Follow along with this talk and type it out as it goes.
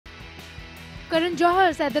Karan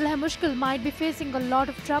Johar's Ae Dil Hai Mushkil might be facing a lot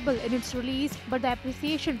of trouble in its release, but the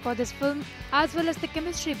appreciation for this film, as well as the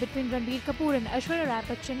chemistry between Ranbir Kapoor and Aishwarya Rai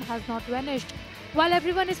Bachchan, has not vanished. While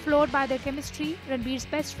everyone is floored by their chemistry, Ranbir's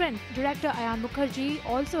best friend, director Ayan Mukerji,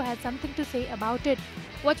 also had something to say about it.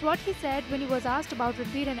 Watch what he said when he was asked about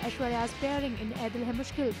Ranbir and Aishwarya's pairing in Ae Dil Hai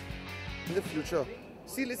Mushkil. In the future,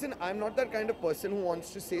 see, listen, I'm not that kind of person who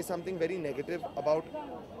wants to say something very negative about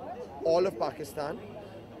all of Pakistan.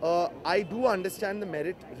 I do understand the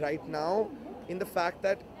merit right now in the fact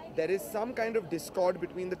that there is some kind of discord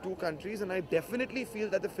between the two countries, and I definitely feel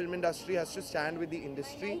that the film industry has to stand with the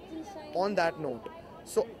industry on that note.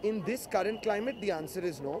 So in this current climate, the answer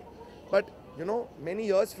is no. But you know, many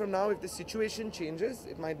years from now, if the situation changes,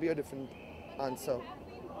 it might be a different answer.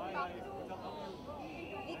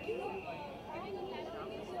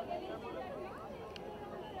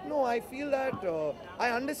 No, I feel that, I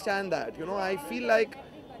understand that, you know, I feel like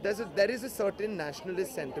there is a certain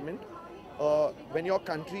nationalist sentiment when your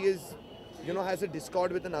country is, you know, has a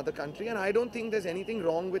discord with another country, and I don't think there's anything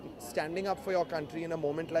wrong with standing up for your country in a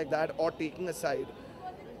moment like that or taking a side.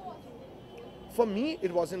 For me,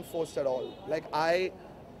 it wasn't forced at all. Like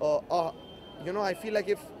you know, I feel like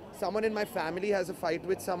if someone in my family has a fight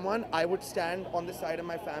with someone, I would stand on the side of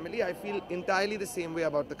my family. I feel entirely the same way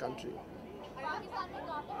about the country.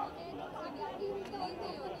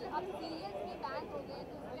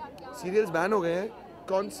 Serials ban हो गए हैं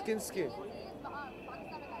कौन किसके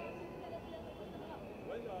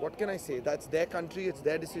What can I say? That's their country, it's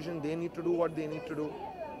their decision. They need to do what they need to do.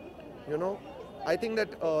 You know, I think that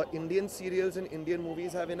Indian serials and Indian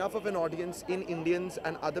movies have enough of an audience in Indians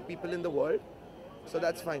and other people in the world, so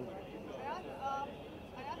that's fine.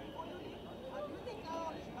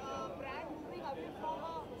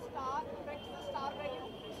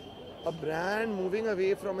 A brand moving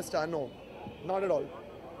away from a star? No, not at all.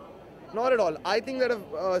 Not at all. I think that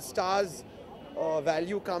a star's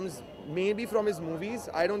value comes maybe from his movies.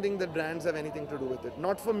 I don't think that brands have anything to do with it.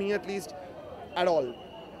 Not for me, at least, at all.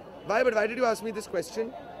 Why? But why did you ask me this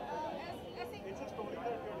question?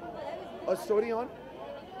 A story on?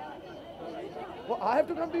 Oh, I have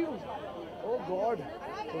to come to you. Oh God.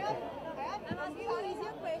 Okay.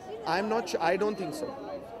 I'm not sure. I don't think so.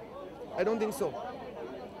 I don't think so.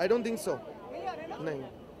 I don't think so. नहीं.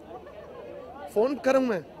 Phone करूँ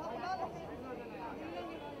मैं.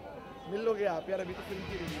 मिल लोगे आप यार अभी तो film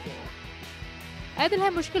की release है. Ae Dil Hai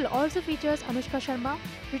Mushkil also features Anushka Sharma.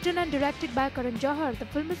 Written and directed by Karan Johar, the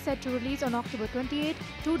film is set to release on October 28,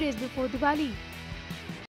 2 days before Diwali.